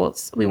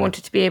reports. We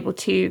wanted to be able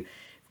to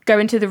go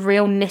into the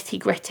real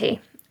nitty-gritty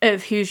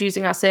of who's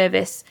using our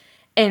service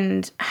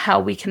and how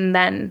we can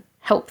then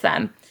help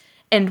them,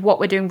 and what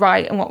we're doing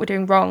right and what we're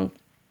doing wrong.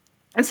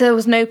 And so there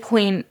was no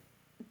point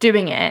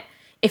doing it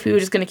if we were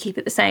just going to keep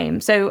it the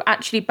same. So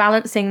actually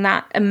balancing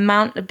that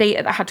amount of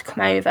data that had to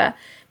come over,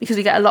 because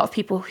we get a lot of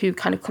people who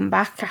kind of come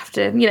back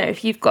after,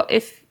 if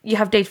you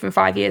have data from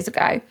 5 years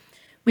ago,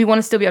 we want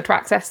to still be able to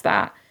access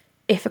that.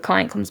 If a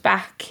client comes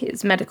back,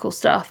 it's medical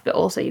stuff, but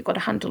also you've got to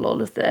handle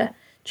all of the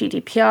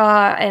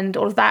GDPR and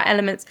all of that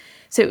elements.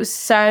 So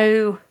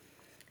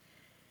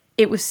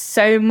it was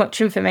so much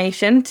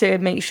information to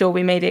make sure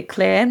we made it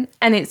clear.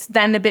 And it's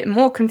then a bit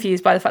more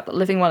confused by the fact that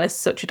Living Well is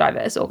such a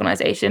diverse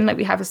organisation. Like,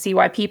 we have a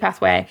CYP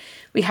pathway,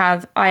 we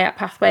have IAP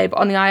pathway, but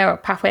on the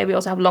IAP pathway, we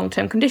also have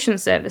long-term condition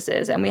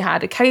services, and we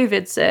had a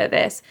COVID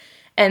service,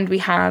 and we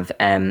have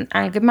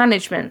anger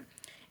management.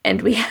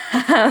 And we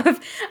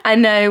have, I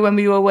know when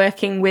we were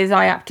working with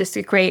IAPTUS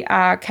to create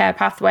our care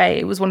pathway,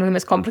 it was one of the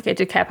most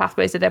complicated care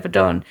pathways I'd ever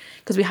done,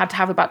 because we had to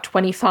have about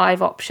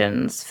 25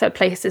 options for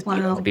places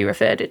people could be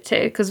referred to,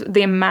 because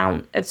the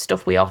amount of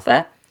stuff we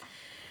offer.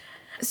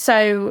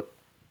 So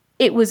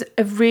it was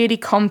a really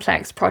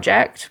complex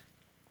project,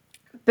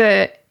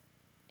 but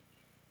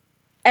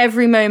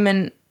every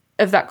moment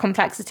of that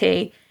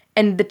complexity,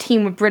 and the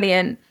team were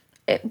brilliant,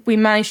 we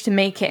managed to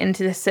make it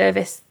into the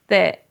service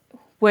that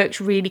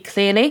works really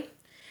clearly.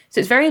 So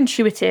it's very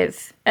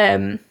intuitive.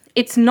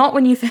 It's not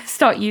when you first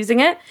start using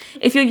it.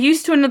 If you're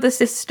used to another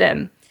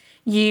system,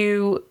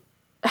 you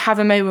have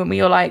a moment where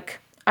you're like,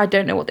 I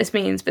don't know what this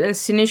means. But as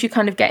soon as you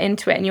kind of get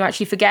into it and you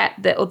actually forget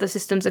that other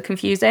systems are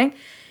confusing,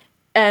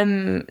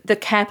 the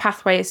care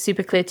pathway is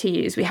super clear to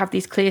use. We have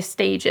these clear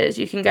stages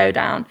you can go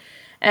down.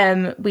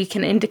 We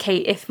can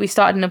indicate if we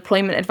started an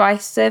employment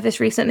advice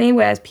service recently,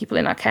 whereas people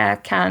in our care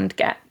can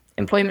get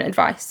employment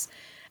advice.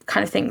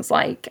 Kind of things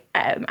like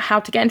how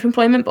to get into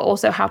employment, but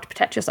also how to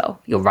protect yourself,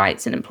 your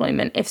rights in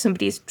employment. If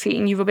somebody's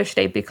treating you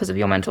rubbishly because of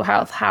your mental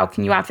health, how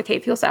can you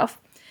advocate for yourself?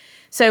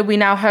 So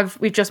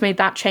we've just made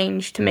that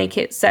change to make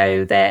it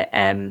so that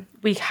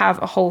we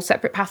have a whole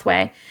separate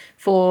pathway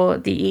for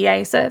the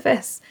EA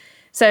service.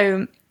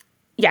 So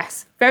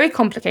yes, very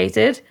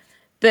complicated,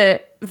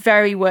 but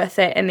very worth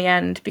it in the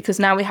end, because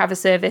now we have a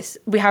service,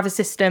 we have a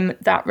system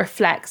that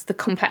reflects the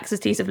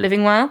complexities of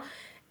living well,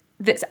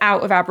 that's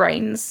out of our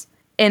brains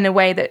in a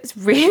way that's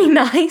really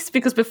nice,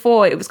 because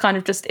before it was kind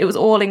of just, it was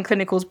all in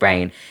clinical's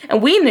brain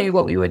and we knew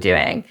what we were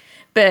doing,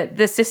 but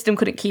the system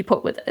couldn't keep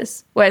up with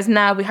us. Whereas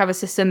now we have a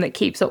system that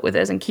keeps up with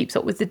us and keeps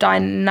up with the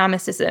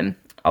dynamicism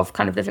of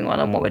kind of living well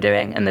and what we're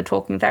doing, and the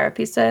talking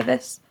therapy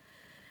service.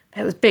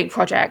 It was a big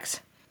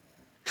project.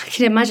 I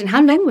can imagine.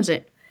 How long was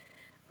it?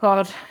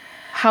 God,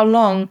 how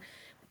long?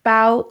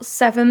 About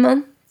 7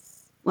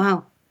 months.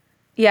 Wow.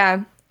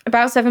 Yeah,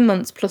 about 7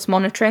 months plus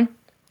monitoring.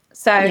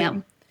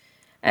 So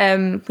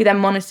we then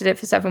monitored it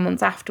for 7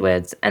 months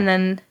afterwards. And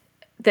then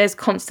there's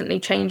constantly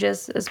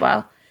changes as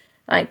well.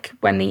 Like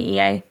when the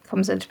EA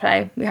comes into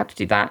play, we had to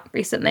do that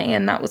recently.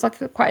 And that was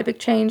like quite a big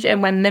change.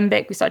 And when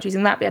Limbic, we started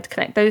using that, we had to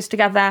connect those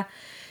together.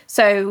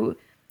 So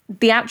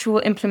the actual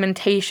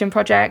implementation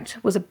project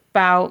was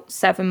about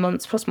 7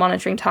 months plus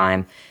monitoring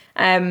time.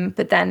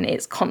 But then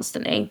it's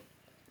constantly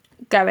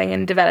going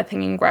and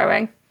developing and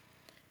growing,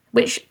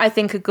 which I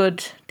think a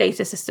good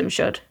data system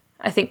should.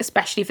 I think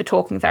especially for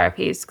talking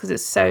therapies, because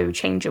it's so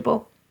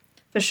changeable.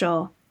 For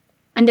sure.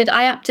 And did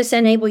IAPTIS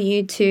enable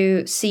you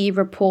to see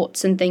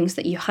reports and things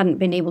that you hadn't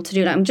been able to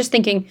do? Like, I'm just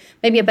thinking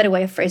maybe a better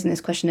way of phrasing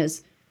this question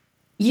is,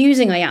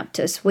 using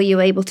IAPTIS, were you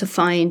able to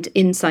find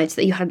insights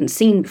that you hadn't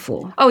seen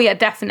before? Oh, yeah,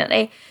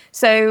 definitely.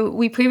 So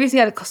we previously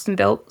had a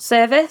custom-built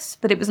service,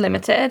 but it was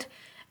limited.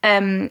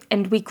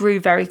 And we grew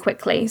very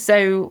quickly.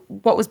 So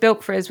what was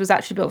built for us was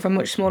actually built for a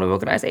much smaller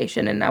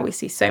organisation, and now we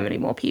see so many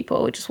more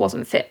people. It just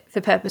wasn't fit for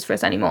purpose for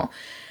us anymore.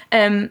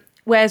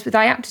 Whereas with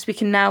IAPTIS, we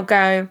can now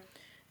go,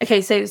 okay,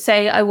 so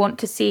say I want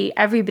to see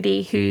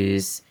everybody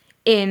who's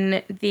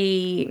in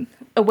the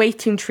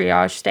awaiting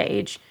triage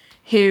stage,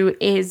 who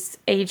is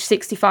age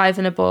 65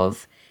 and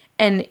above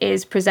and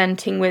is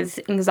presenting with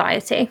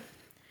anxiety.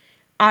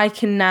 I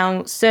can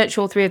now search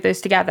all three of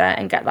those together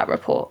and get that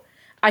report.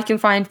 I can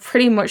find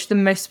pretty much the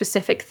most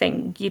specific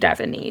thing you'd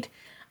ever need.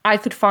 I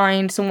could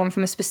find someone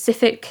from a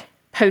specific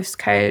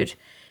postcode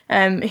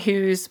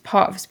who's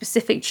part of a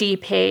specific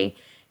GP,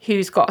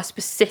 who's got a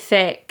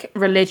specific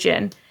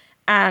religion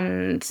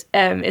and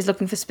is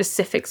looking for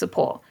specific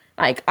support.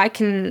 Like we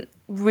can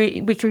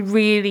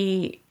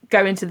really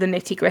go into the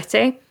nitty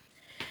gritty,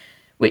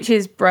 which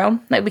is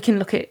brilliant. Like we can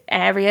look at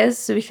areas,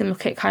 so we can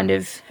look at kind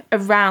of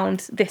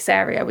around this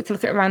area. We can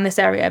look at around this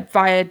area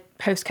via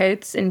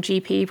postcodes and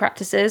GP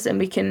practices, and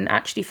we can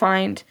actually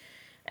find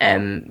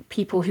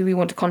people who we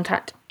want to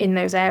contact in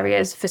those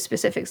areas for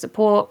specific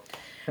support.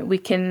 We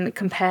can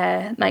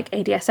compare like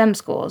ADSM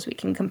scores. We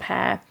can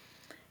compare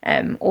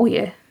all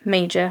your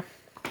major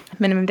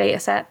minimum data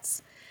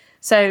sets.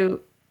 So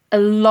a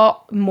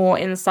lot more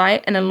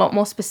insight and a lot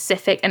more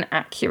specific and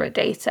accurate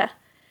data.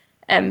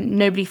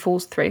 Nobody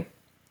falls through,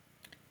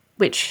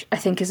 which I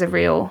think is a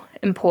real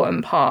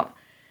important part,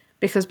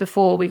 because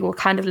before we were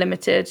kind of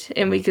limited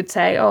and we could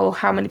say, oh,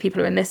 how many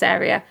people are in this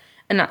area?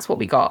 And that's what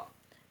we got.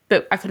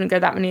 But I couldn't go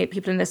that many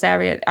people in this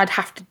area.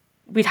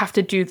 We'd have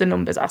to do the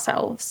numbers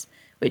ourselves,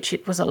 which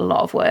it was a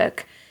lot of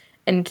work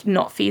and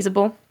not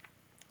feasible.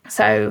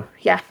 So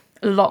yeah,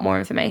 a lot more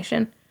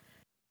information.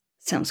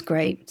 Sounds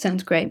great.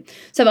 Sounds great.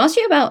 So I've asked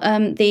you about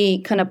the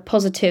kind of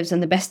positives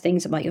and the best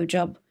things about your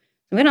job.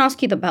 I'm going to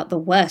ask you about the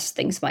worst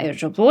things about your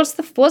job. What's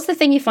the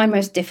thing you find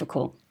most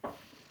difficult?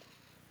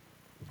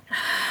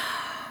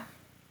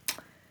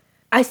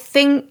 I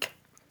think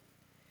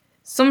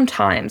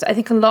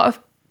a lot of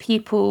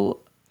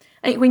people,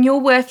 when you're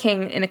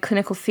working in a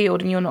clinical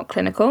field and you're not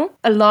clinical,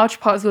 a large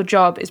part of your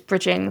job is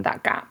bridging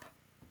that gap.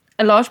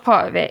 A large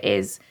part of it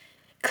is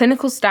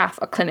clinical staff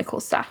are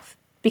clinical staff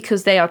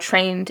because they are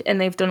trained and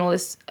they've done all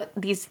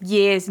these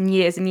years and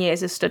years and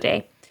years of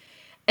study.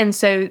 And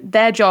so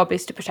their job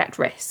is to protect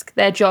risk.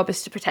 Their job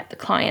is to protect the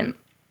client.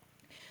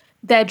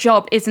 Their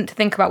job isn't to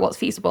think about what's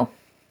feasible.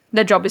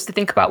 Their job is to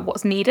think about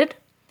what's needed.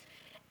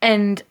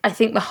 And I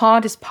think the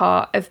hardest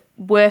part of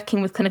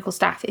working with clinical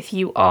staff, if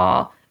you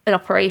are in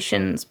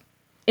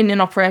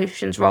an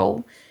operations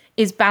role,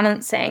 is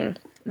balancing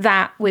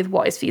that with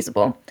what is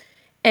feasible.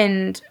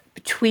 And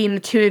between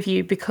the two of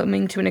you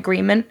coming to an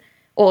agreement,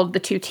 or the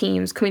two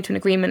teams coming to an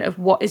agreement of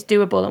what is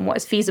doable and what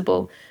is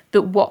feasible,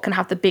 but what can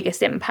have the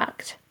biggest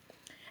impact.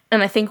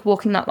 And I think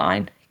walking that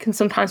line can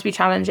sometimes be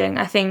challenging.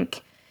 I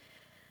think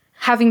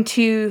having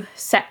two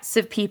sets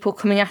of people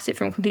coming at it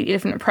from a completely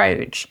different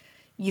approach,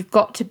 you've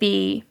got to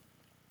be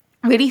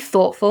really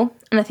thoughtful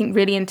and I think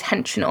really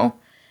intentional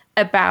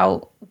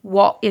about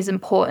what is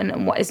important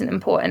and what isn't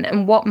important,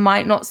 and what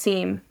might not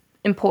seem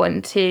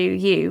important to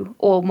you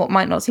or what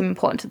might not seem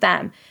important to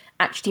them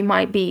actually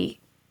might be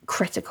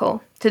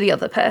critical to the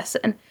other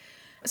person.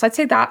 So I'd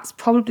say that's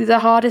probably the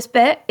hardest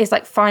bit, is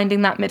like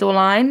finding that middle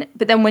line.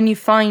 But then when you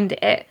find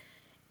it,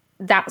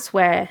 that's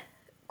where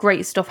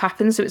great stuff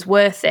happens. So it's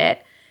worth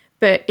it,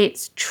 but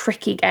it's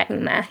tricky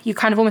getting there. You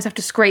kind of almost have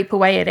to scrape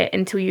away at it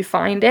until you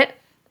find it.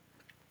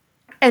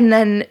 And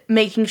then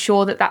making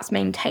sure that that's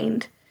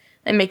maintained.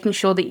 and making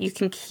sure that you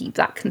can keep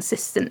that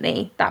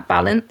consistently, that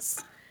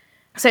balance,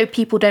 so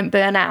people don't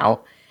burn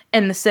out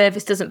and the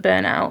service doesn't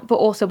burn out, but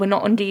also we're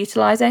not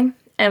underutilising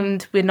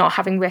and we're not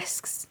having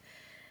risks.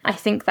 I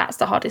think that's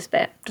the hardest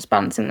bit, just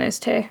balancing those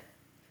two.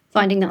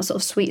 Finding that sort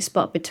of sweet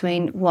spot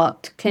between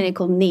what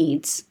clinical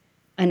needs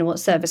and what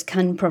service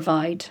can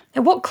provide.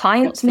 And what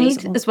clients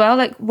need as well.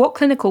 Like, what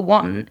clinical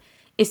want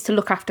is to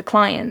look after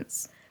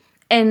clients.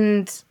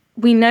 And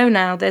we know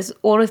now there's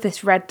all of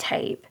this red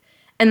tape,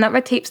 and that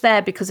red tape's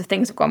there because of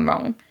things have gone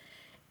wrong.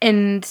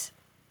 And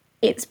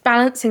it's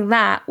balancing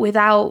that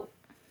without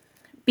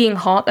being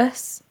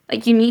heartless.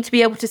 Like, you need to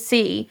be able to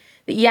see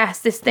that, yes,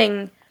 this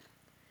thing,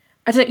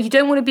 you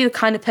don't want to be the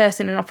kind of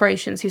person in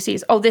operations who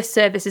sees, oh, this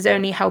service is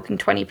only helping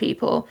 20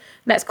 people,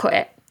 let's cut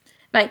it.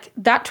 Like,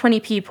 those 20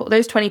 people,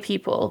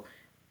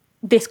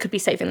 this could be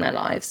saving their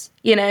lives,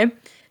 you know?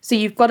 So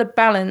you've got to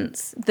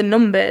balance the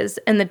numbers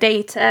and the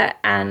data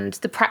and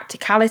the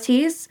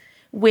practicalities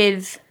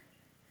with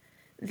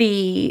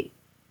the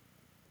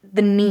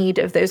need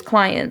of those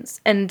clients.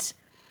 And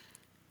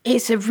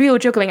it's a real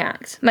juggling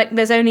act. Like,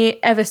 there's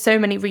only ever so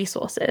many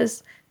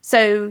resources.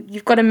 So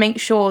you've got to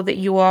make sure that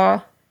you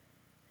are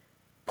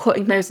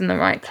putting those in the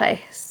right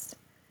place.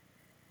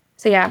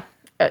 So yeah,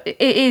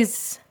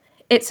 it's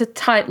a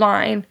tight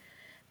line,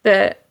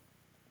 but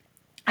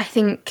I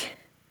think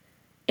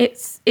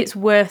it's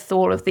worth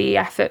all of the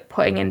effort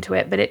putting into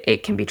it, but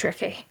it can be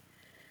tricky.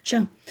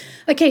 Sure.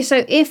 Okay,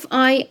 so if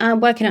I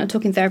am working at a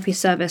talking therapy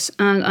service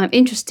and I'm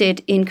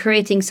interested in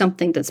creating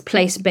something that's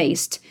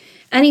place-based,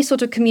 any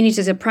sort of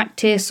communities of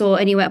practice or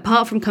anywhere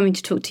apart from coming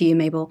to talk to you,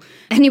 Mabel,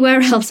 anywhere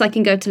else I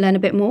can go to learn a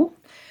bit more?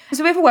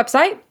 So we have a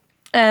website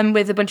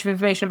with a bunch of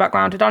information about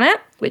Grounded on it,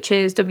 which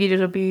is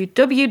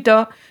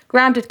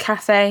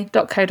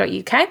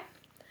www.groundedcafe.co.uk.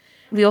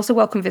 We also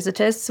welcome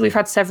visitors. So we've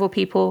had several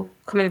people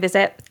come and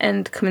visit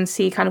and come and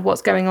see kind of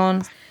what's going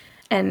on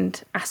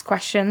and ask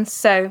questions.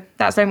 So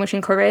that's very much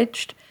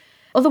encouraged.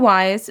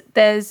 Otherwise,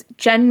 there's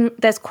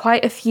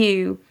quite a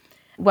few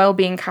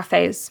wellbeing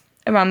cafes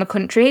around the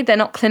country. They're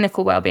not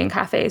clinical wellbeing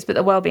cafes, but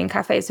they're wellbeing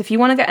cafes. So if you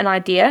want to get an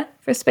idea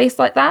for a space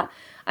like that,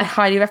 I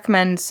highly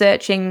recommend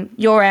searching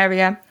your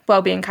area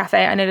wellbeing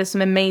cafe. I know there's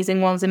some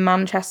amazing ones in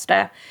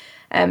Manchester.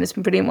 There's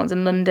some brilliant ones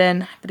in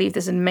London. I believe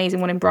there's an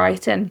amazing one in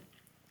Brighton.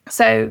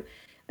 So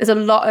there's a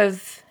lot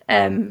of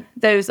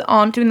those that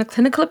aren't doing the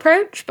clinical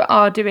approach, but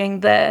are doing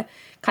the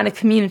kind of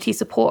community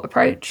support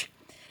approach.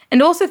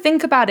 And also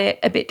think about it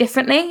a bit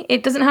differently.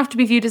 It doesn't have to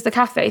be viewed as the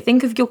cafe.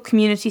 Think of your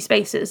community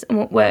spaces and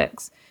what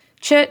works.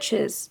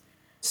 Churches,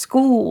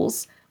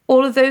 schools,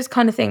 all of those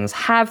kind of things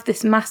have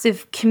this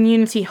massive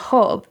community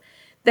hub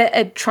that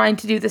are trying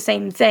to do the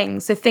same thing.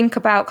 So think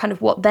about kind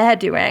of what they're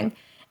doing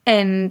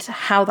and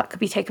how that could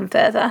be taken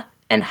further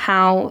and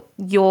how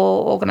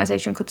your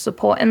organisation could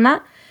support in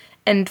that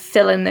and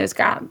fill in those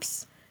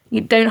gaps.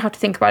 You don't have to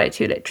think about it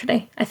too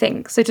literally, I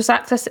think. So just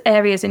access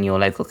areas in your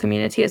local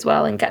community as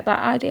well and get that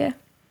idea.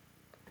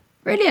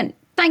 Brilliant.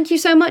 Thank you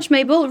so much,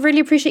 Mabel. Really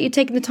appreciate you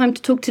taking the time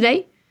to talk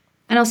today.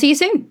 And I'll see you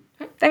soon.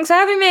 Thanks for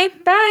having me.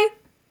 Bye.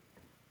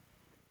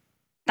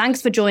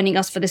 Thanks for joining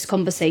us for this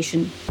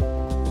conversation.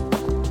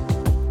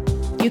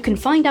 You can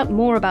find out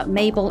more about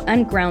Mabel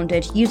and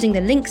Grounded using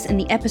the links in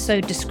the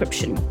episode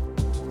description.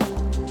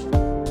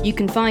 You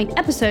can find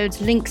episodes,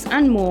 links,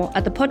 and more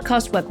at the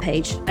podcast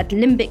webpage at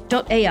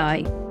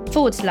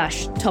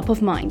limbic.ai/top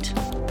of mind.